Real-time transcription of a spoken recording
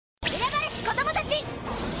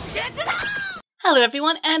Hello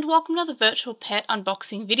everyone and welcome to another virtual pet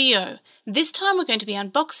unboxing video. This time we're going to be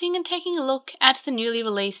unboxing and taking a look at the newly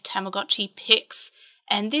released Tamagotchi Pix,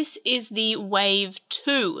 and this is the Wave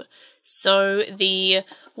 2. So the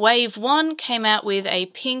Wave 1 came out with a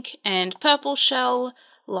pink and purple shell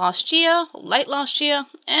last year, or late last year,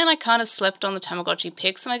 and I kind of slept on the Tamagotchi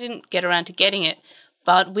Pix and I didn't get around to getting it.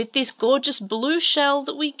 But with this gorgeous blue shell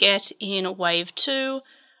that we get in Wave 2,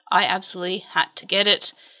 I absolutely had to get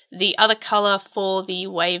it. The other colour for the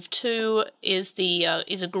Wave 2 is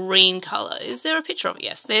a green colour. Is there a picture of it?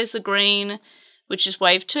 Yes, there's the green, which is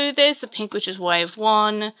Wave 2. There's the pink, which is Wave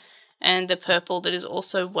 1. And the purple that is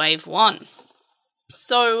also Wave 1.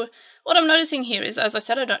 So what I'm noticing here is, as I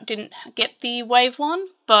said, I didn't get the Wave 1,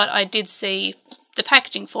 but I did see the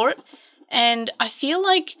packaging for it. And I feel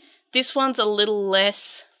like this one's a little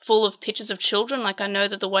less full of pictures of children. Like, I know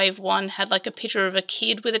that the Wave 1 had like a picture of a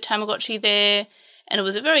kid with a Tamagotchi there, and it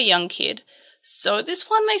was a very young kid. So this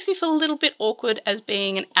one makes me feel a little bit awkward as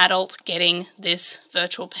being an adult getting this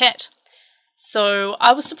virtual pet. So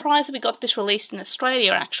I was surprised that we got this released in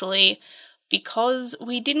Australia, actually, because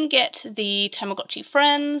we didn't get the Tamagotchi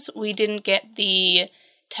Friends, we didn't get the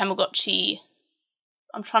Tamagotchi,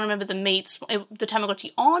 I'm trying to remember the meats, the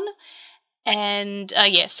Tamagotchi On, and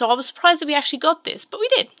yeah, so I was surprised that we actually got this, but we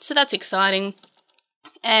did, so that's exciting.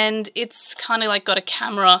 And it's kind of like got a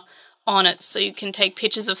camera on it, so you can take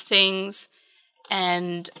pictures of things,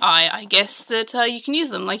 and I guess that you can use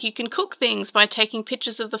them. Like, you can cook things by taking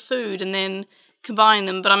pictures of the food and then combine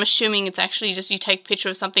them, but I'm assuming it's actually just you take a picture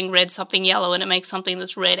of something red, something yellow, and it makes something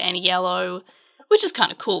that's red and yellow, which is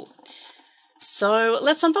kind of cool. So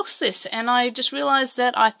let's unbox this, and I just realised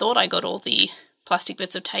that I thought I got all the plastic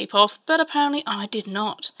bits of tape off, but apparently I did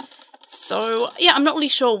not. So yeah, I'm not really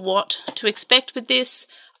sure what to expect with this.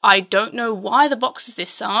 I don't know why the box is this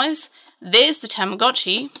size. There's the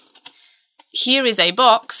Tamagotchi. Here is a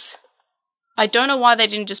box. I don't know why they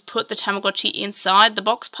didn't just put the Tamagotchi inside the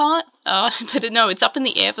box part, but no, it's up in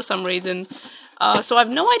the air for some reason. So I have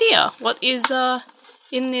no idea what is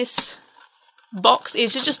in this box.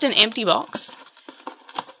 Is it just an empty box?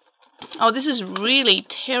 Oh, this is really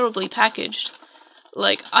terribly packaged.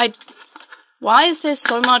 Like, why is there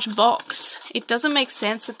so much box? It doesn't make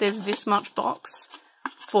sense that there's this much box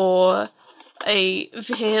for a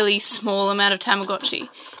fairly small amount of Tamagotchi.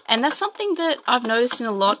 And that's something that I've noticed in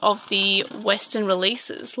a lot of the Western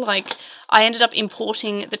releases. Like, I ended up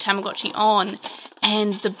importing the Tamagotchi On,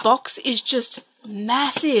 and the box is just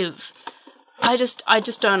massive. I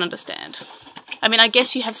just don't understand. I mean, I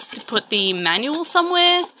guess you have to put the manual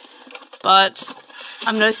somewhere, but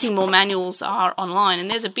I'm noticing more manuals are online, and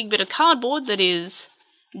there's a big bit of cardboard that is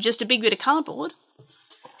just a big bit of cardboard.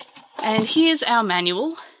 And here's our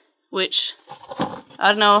manual, which, I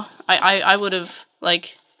don't know, I would have,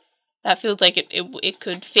 like, that feels like it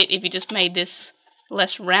could fit if you just made this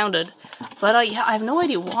less rounded. But yeah, I have no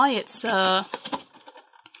idea why it's, yeah,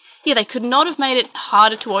 they could not have made it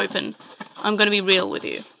harder to open. I'm going to be real with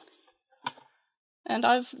you. And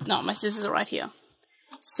no, my scissors are right here.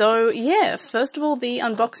 So yeah, first of all, the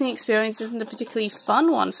unboxing experience isn't a particularly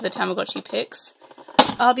fun one for the Tamagotchi Pix,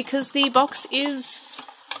 because the box is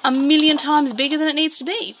a million times bigger than it needs to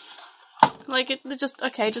be. Like, it just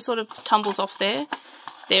sort of tumbles off there.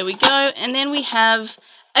 There we go. And then we have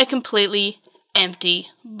a completely empty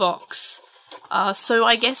box. So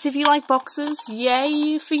I guess if you like boxes,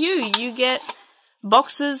 yay for you. You get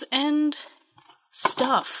boxes and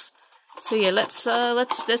stuff. So yeah, let's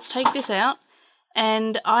take this out.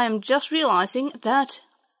 And I am just realising that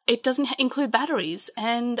it doesn't include batteries,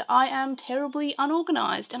 and I am terribly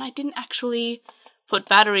unorganised, and I didn't actually put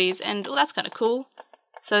batteries, and well, that's kind of cool.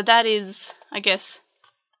 So that is, I guess,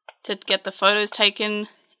 to get the photos taken,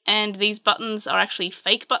 and these buttons are actually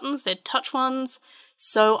fake buttons, they're touch ones,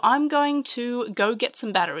 so I'm going to go get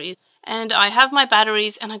some batteries. And I have my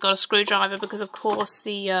batteries, and I got a screwdriver because, of course,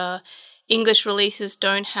 the English releases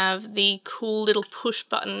don't have the cool little push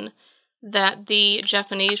button that the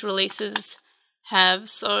Japanese releases have.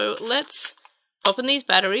 So let's open these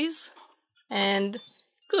batteries, and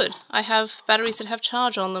good, I have batteries that have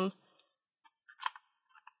charge on them.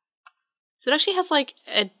 So it actually has like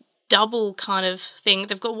a double kind of thing.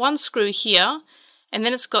 They've got one screw here, and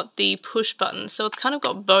then it's got the push button. So it's kind of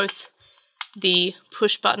got both the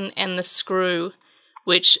push button and the screw,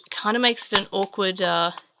 which kind of makes it an awkward,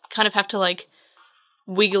 kind of have to like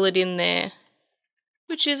wiggle it in there,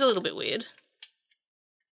 which is a little bit weird.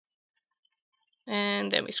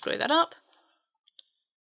 And then we screw that up.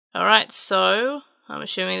 Alright, so I'm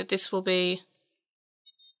assuming that this will be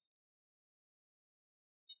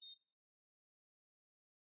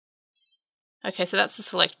Okay, so that's the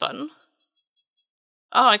select button.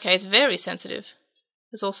 Oh, okay, it's very sensitive.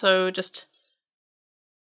 There's also just...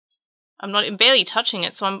 I'm barely touching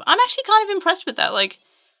it, so I'm actually kind of impressed with that. Like,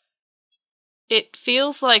 it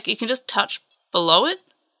feels like you can just touch below it,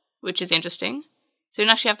 which is interesting. So you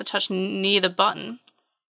don't actually have to touch near the button.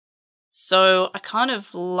 So I kind of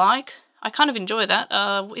enjoy that.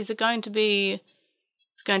 Is it going to be...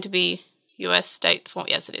 It's going to be US state form.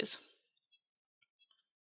 Yes, it is.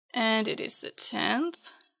 And it is the 10th.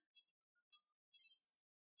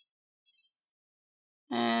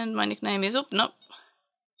 And my nickname is... Oh, nope.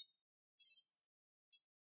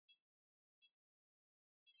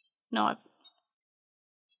 No,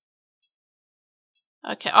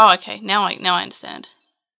 okay. Oh, okay. Now I understand.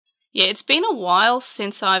 Yeah, it's been a while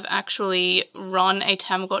since I've actually run a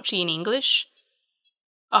Tamagotchi in English.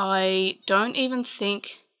 I don't even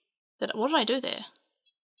think that... What did I do there?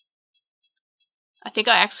 I think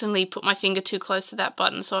I accidentally put my finger too close to that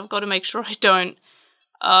button, so I've got to make sure I don't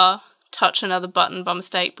touch another button by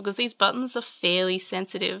mistake, because these buttons are fairly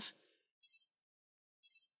sensitive.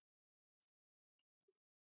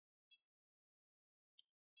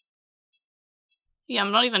 Yeah,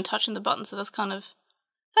 I'm not even touching the button, so that's kind of...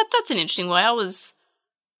 That's an interesting way. I was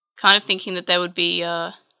kind of thinking that they would be,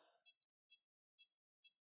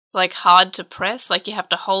 like, hard to press. Like, you have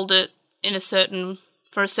to hold it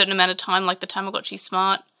for a certain amount of time, like the Tamagotchi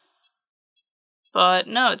Smart. But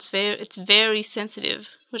no, it's very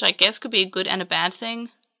sensitive, which I guess could be a good and a bad thing.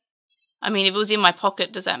 I mean, if it was in my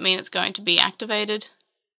pocket, does that mean it's going to be activated?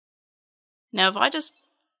 Now, if I just...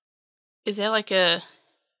 Is there, like, a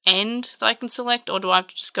end that I can select, or do I have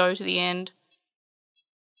to just go to the end?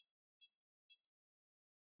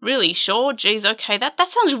 Really? Sure? Jeez, okay, that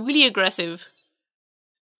sounds really aggressive.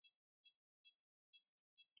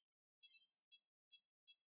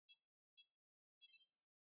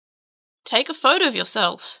 Take a photo of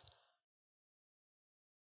yourself.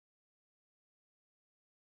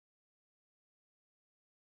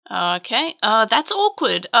 Okay, that's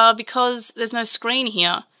awkward, because there's no screen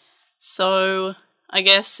here. So, I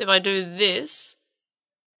guess if I do this...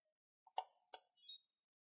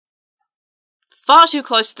 Far too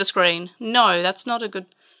close to the screen. No, that's not a good...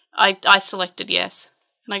 I selected yes.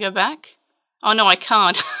 Can I go back? Oh no, I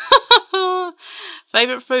can't.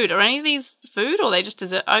 Favorite food. Are any of these food, or are they just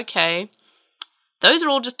dessert? Okay. Those are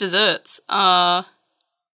all just desserts. Okay,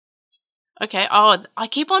 oh, I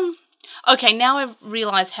keep on... Okay, now I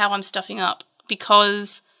realise how I'm stuffing up,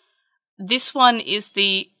 because this one is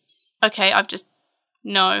the... Okay, I've just...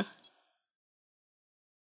 No.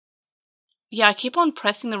 Yeah, I keep on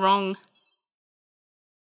pressing the wrong...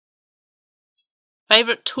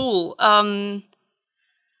 Favorite tool?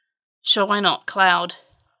 Sure, why not? Cloud.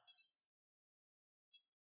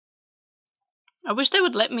 I wish they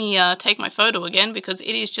would let me take my photo again, because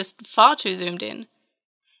it is just far too zoomed in.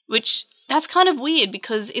 Which, that's kind of weird,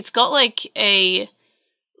 because it's got like a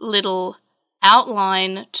little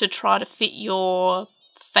outline to try to fit your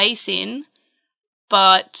face in,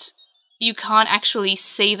 but you can't actually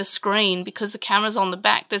see the screen because the camera's on the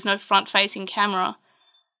back. There's no front-facing camera.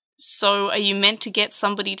 So are you meant to get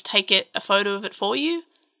somebody to take a photo of it for you?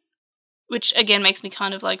 Which, again, makes me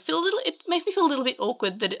kind of like it makes me feel a little bit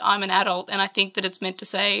awkward that I'm an adult and I think that it's meant to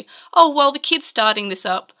say, oh, well, the kid's starting this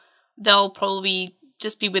up. They'll probably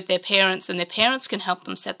just be with their parents and their parents can help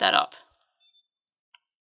them set that up.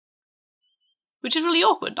 Which is really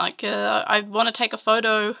awkward. Like, I want to take a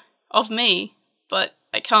photo of me, but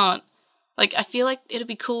I can't. Like, I feel like it'd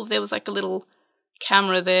be cool if there was like a little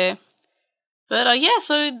camera there. But yeah,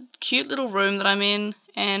 so cute little room that I'm in,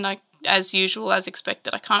 and as usual, as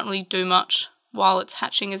expected, I can't really do much while it's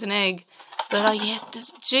hatching as an egg. But yeah,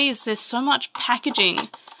 geez, there's so much packaging.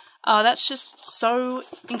 That's just so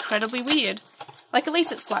incredibly weird. Like, at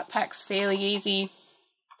least it flat packs fairly easy.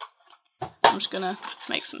 I'm just gonna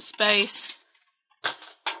make some space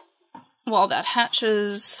while that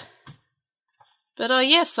hatches. But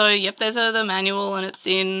yeah, so yep, there's the manual, and it's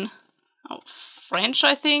in French,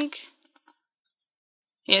 I think.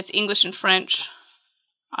 Yeah, it's English and French.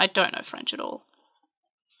 I don't know French at all.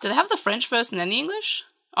 Do they have the French first and then the English?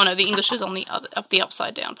 Oh no, the English is on the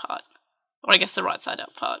upside down part. Or I guess the right side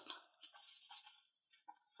up part.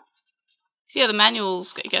 So yeah, the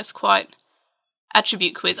manual's, I guess, quite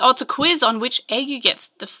attribute quiz. Oh, it's a quiz on which egg you get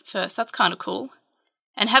first. That's kind of cool.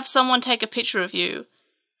 And have someone take a picture of you.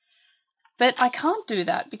 But I can't do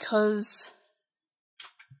that because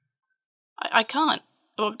I can't.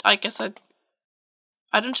 Or I guess I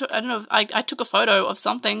don't know. I took a photo of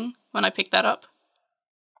something when I picked that up.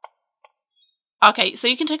 Okay, so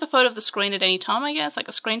you can take a photo of the screen at any time, I guess, like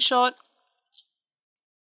a screenshot.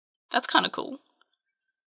 That's kind of cool.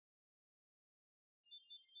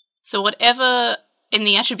 So whatever in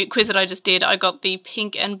the attribute quiz that I just did, I got the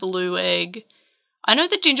pink and blue egg. I know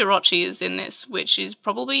that Gingerochi is in this, which is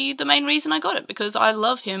probably the main reason I got it, because I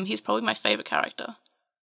love him. He's probably my favourite character.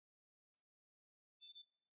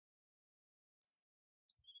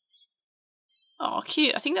 Oh,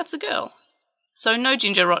 cute. I think that's a girl. So no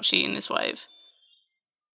Gingerochi in this wave.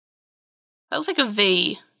 That looks like a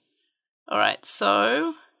V. Alright,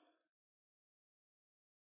 so...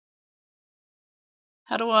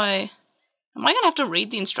 how do I... am I going to have to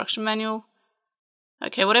read the instruction manual?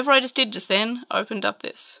 Okay, whatever I just did just then opened up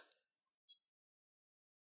this.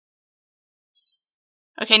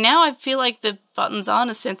 Okay, now I feel like the buttons aren't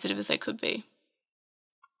as sensitive as they could be.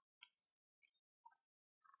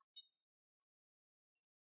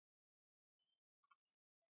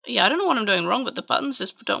 Yeah, I don't know what I'm doing wrong, but the buttons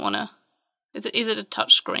just don't want to... Is it a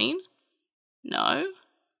touch screen? No.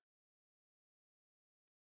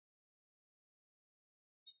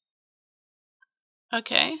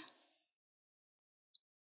 Okay.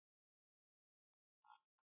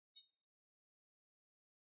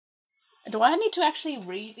 Do I need to actually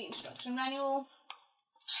read the instruction manual?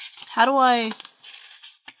 How do I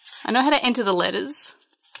know how to enter the letters.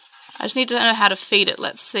 I just need to know how to feed it.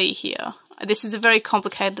 Let's see here. This is a very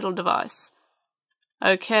complicated little device.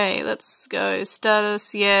 Okay, let's go.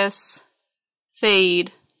 Status, yes.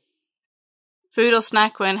 Feed. Food or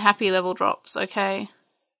snack when happy level drops. Okay.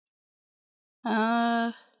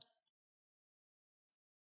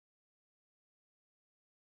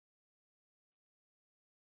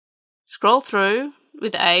 Scroll through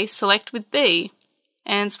with A, select with B,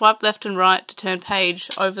 and swipe left and right to turn page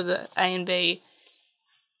over the A and B.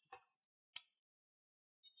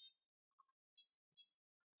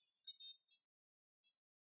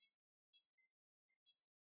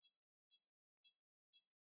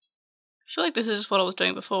 I feel like this is just what I was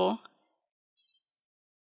doing before.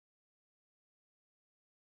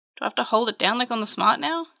 Do I have to hold it down like on the Smart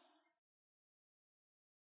now?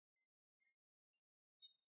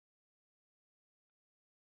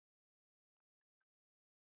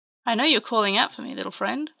 I know you're calling out for me, little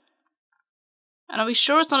friend. And are we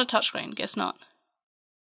sure it's not a touchscreen? Guess not.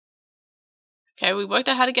 Okay, we worked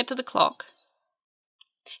out how to get to the clock.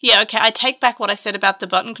 Yeah, okay, I take back what I said about the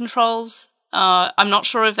button controls. I'm not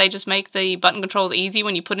sure if they just make the button controls easy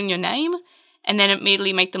when you put in your name, and then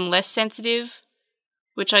immediately make them less sensitive,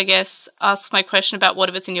 which I guess asks my question about what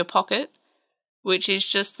if it's in your pocket, which is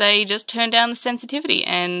just they just turn down the sensitivity,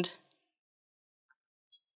 and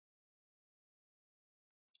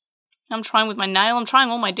I'm trying with my nail, I'm trying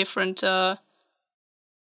all my different,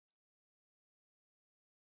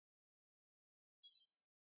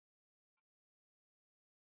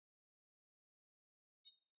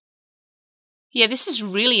 yeah, this is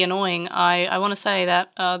really annoying. I want to say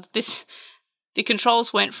that the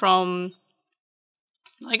controls went from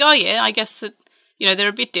like, oh yeah, I guess that, you know, they're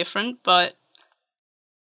a bit different, but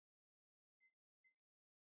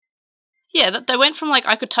yeah, they went from like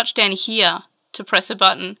I could touch down here to press a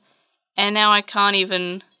button, and now I can't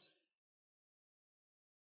even.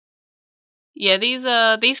 Yeah,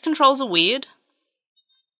 these controls are weird.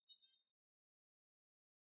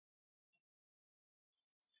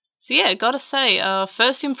 So yeah, gotta say,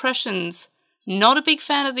 first impressions, not a big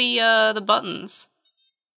fan of the buttons.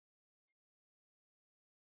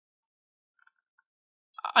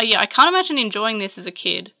 Yeah, I can't imagine enjoying this as a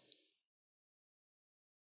kid.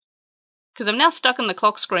 Because I'm now stuck in the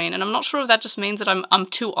clock screen, and I'm not sure if that just means that I'm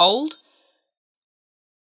too old.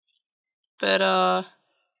 But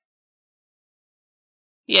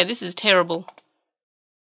yeah, this is terrible.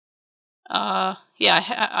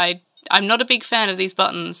 Yeah, I'm not a big fan of these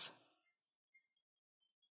buttons.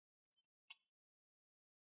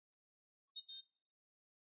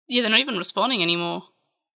 Yeah, they're not even responding anymore.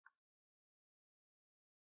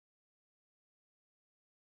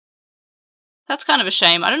 That's kind of a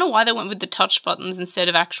shame. I don't know why they went with the touch buttons instead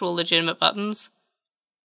of actual legitimate buttons.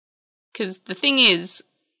 Because the thing is,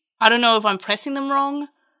 I don't know if I'm pressing them wrong,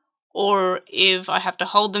 or if I have to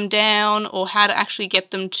hold them down, or how to actually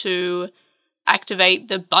get them to activate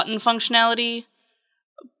the button functionality.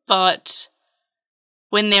 But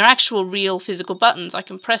when they're actual real physical buttons, I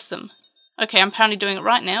can press them. Okay, I'm apparently doing it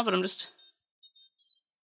right now, but I'm just...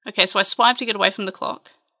 Okay, so I swipe to get away from the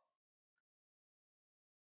clock.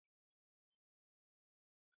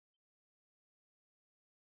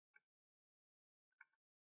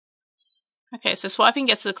 Okay, so swiping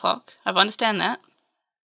gets to the clock. I understand that.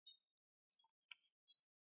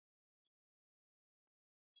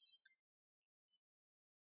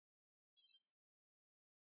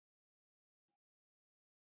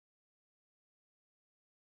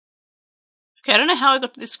 Okay, I don't know how I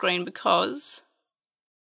got to this screen because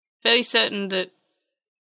I'm fairly certain that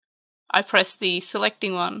I pressed the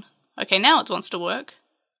selecting one. Okay, now it wants to work.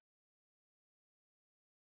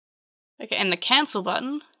 Okay, and the cancel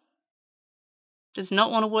button does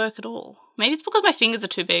not want to work at all. Maybe it's because my fingers are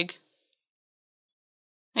too big.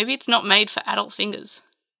 Maybe it's not made for adult fingers.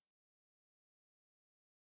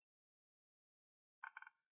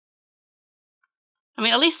 I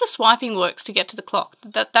mean, at least the swiping works to get to the clock.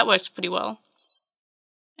 That works pretty well.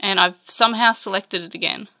 And I've somehow selected it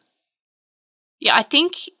again. Yeah, I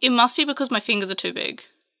think it must be because my fingers are too big.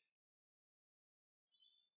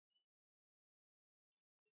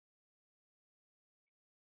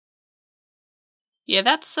 Yeah,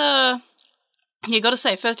 that's, you gotta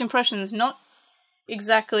say, first impressions, not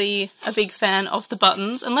exactly a big fan of the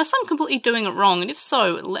buttons, unless I'm completely doing it wrong, and if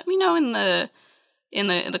so, let me know in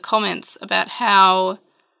the comments about how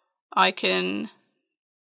I can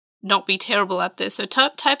not be terrible at this. So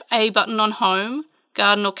type A button on home,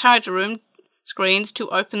 garden or character room screens to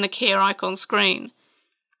open the care icon screen.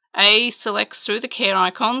 A selects through the care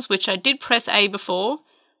icons, which I did press A before,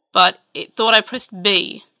 but it thought I pressed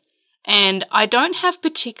B. And I don't have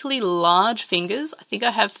particularly large fingers. I think I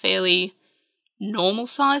have fairly normal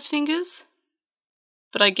sized fingers.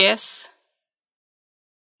 But I guess,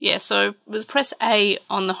 yeah, so we'll press A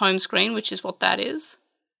on the home screen, which is what that is.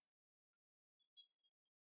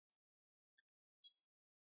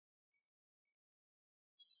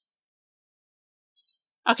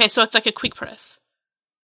 Okay, so it's like a quick press.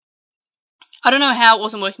 I don't know how it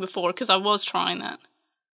wasn't working before, because I was trying that.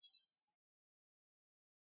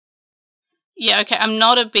 Yeah, okay, I'm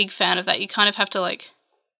not a big fan of that. You kind of have to, like,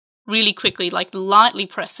 really quickly, like, lightly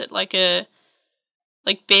press it, like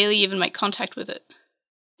barely even make contact with it,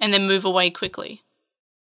 and then move away quickly.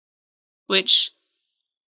 Which,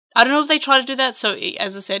 I don't know if they try to do that, so,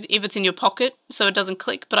 as I said, if it's in your pocket, so it doesn't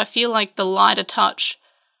click, but I feel like the lighter touch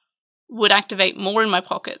would activate more in my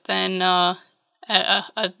pocket than a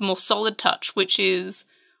more solid touch, which is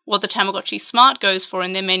what the Tamagotchi Smart goes for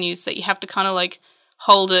in their menus, that you have to kind of, like,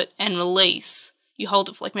 hold it and release. You hold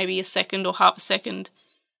it for like maybe a second or half a second,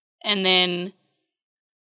 and then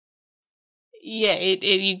yeah,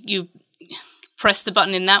 you press the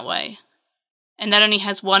button in that way. And that only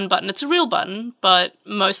has one button. It's a real button, but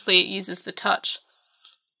mostly it uses the touch,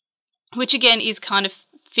 which again is kind of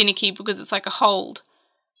finicky because it's like a hold.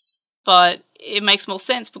 But it makes more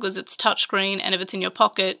sense because it's touchscreen, and if it's in your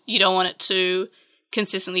pocket, you don't want it to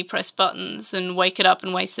consistently press buttons and wake it up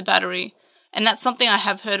and waste the battery. And that's something I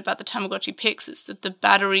have heard about the Tamagotchi Pix, is that the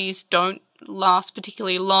batteries don't last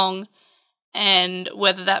particularly long, and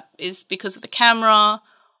whether that is because of the camera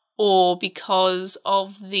or because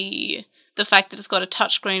of the fact that it's got a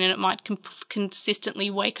touchscreen and it might consistently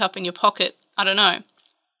wake up in your pocket, I don't know.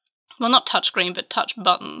 Well, not touchscreen, but touch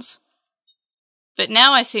buttons. But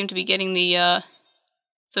now I seem to be getting the,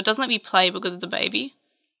 so it doesn't let me play because it's a baby.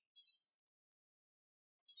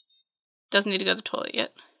 Doesn't need to go to the toilet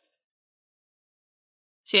yet.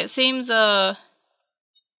 See, it seems, so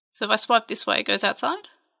if I swipe this way, it goes outside?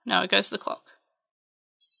 No, it goes to the clock.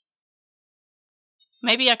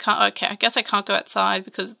 Maybe I can't, okay, I guess I can't go outside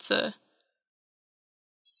because it's a...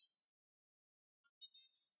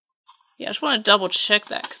 Yeah, I just want to double check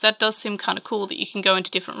that, because that does seem kind of cool that you can go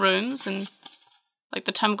into different rooms, and like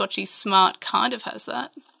the Tamagotchi Smart kind of has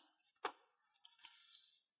that.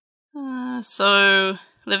 So,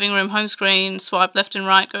 living room, home screen, swipe left and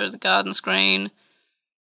right, go to the garden screen.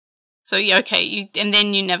 So yeah, okay, and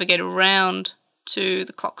then you navigate around to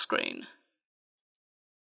the clock screen.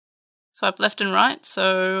 Swipe left and right,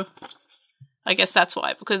 so I guess that's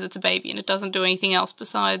why, because it's a baby and it doesn't do anything else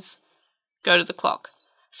besides go to the clock.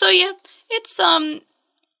 So yeah, it's,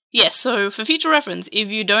 yeah, so for future reference, if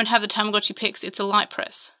you don't have the Tamagotchi Pix, it's a light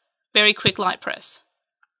press. Very quick light press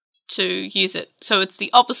to use it. So it's the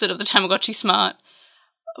opposite of the Tamagotchi Smart.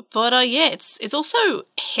 But yeah, it's also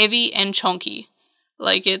heavy and chonky.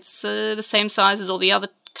 Like, it's the same size as all the other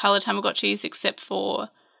colour Tamagotchis, except for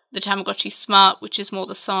the Tamagotchi Smart, which is more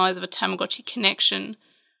the size of a Tamagotchi Connection.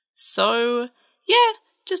 So, yeah,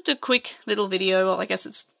 just a quick little video. Well, I guess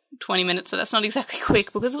it's 20 minutes, so that's not exactly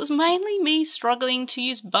quick, because it was mainly me struggling to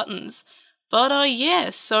use buttons. But, yeah,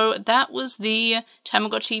 so that was the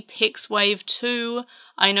Tamagotchi Pix Wave 2.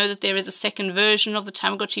 I know that there is a second version of the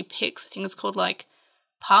Tamagotchi Pix. I think it's called, like,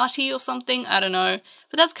 Party or something, I don't know,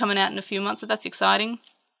 but that's coming out in a few months, so that's exciting.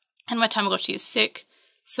 And my Tamagotchi is sick,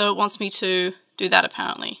 so it wants me to do that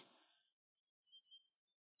apparently.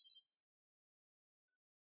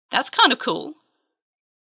 That's kind of cool.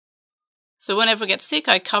 So whenever it gets sick,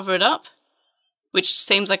 I cover it up, which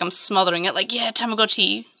seems like I'm smothering it, like, yeah,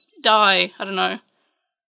 Tamagotchi, die. I don't know.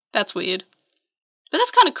 That's weird. But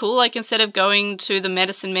that's kind of cool. Like, instead of going to the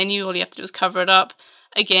medicine menu, all you have to do is cover it up.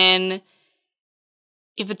 Again,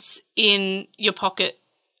 if it's in your pocket,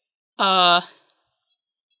 I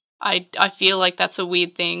feel like that's a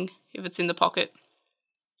weird thing if it's in the pocket.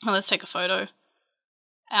 Well, let's take a photo.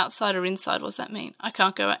 Outside or inside, what does that mean? I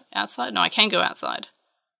can't go outside? No, I can go outside.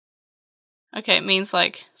 Okay, it means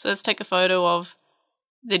like, so let's take a photo of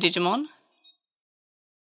the Digimon.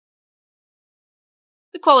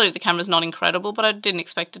 The quality of the camera is not incredible, but I didn't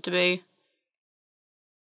expect it to be.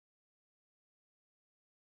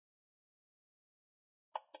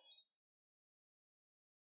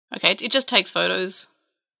 Okay, it just takes photos.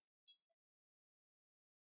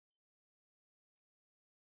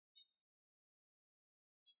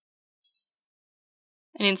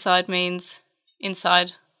 And inside means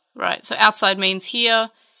inside. Right, so outside means here,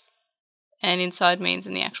 and inside means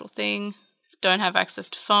in the actual thing. Don't have access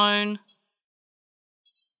to phone.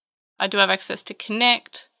 I do have access to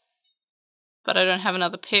Connect, but I don't have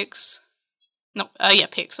another Pix. No, yeah,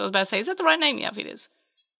 Pix. I was about to say, is that the right name? Yeah, it is.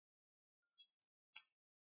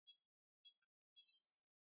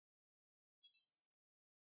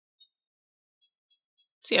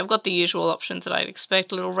 So yeah, I've got the usual options that I'd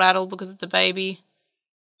expect. A little rattle because it's a baby.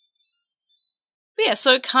 But yeah,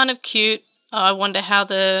 so kind of cute. I wonder how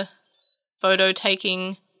the photo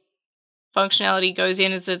taking functionality goes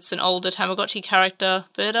in, as it's an older Tamagotchi character.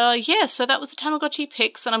 But yeah, so that was the Tamagotchi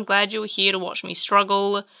Pix, and I'm glad you were here to watch me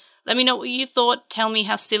struggle. Let me know what you thought. Tell me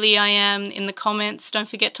how silly I am in the comments. Don't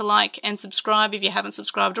forget to like and subscribe if you haven't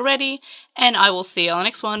subscribed already. And I will see you on the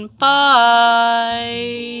next one. Bye!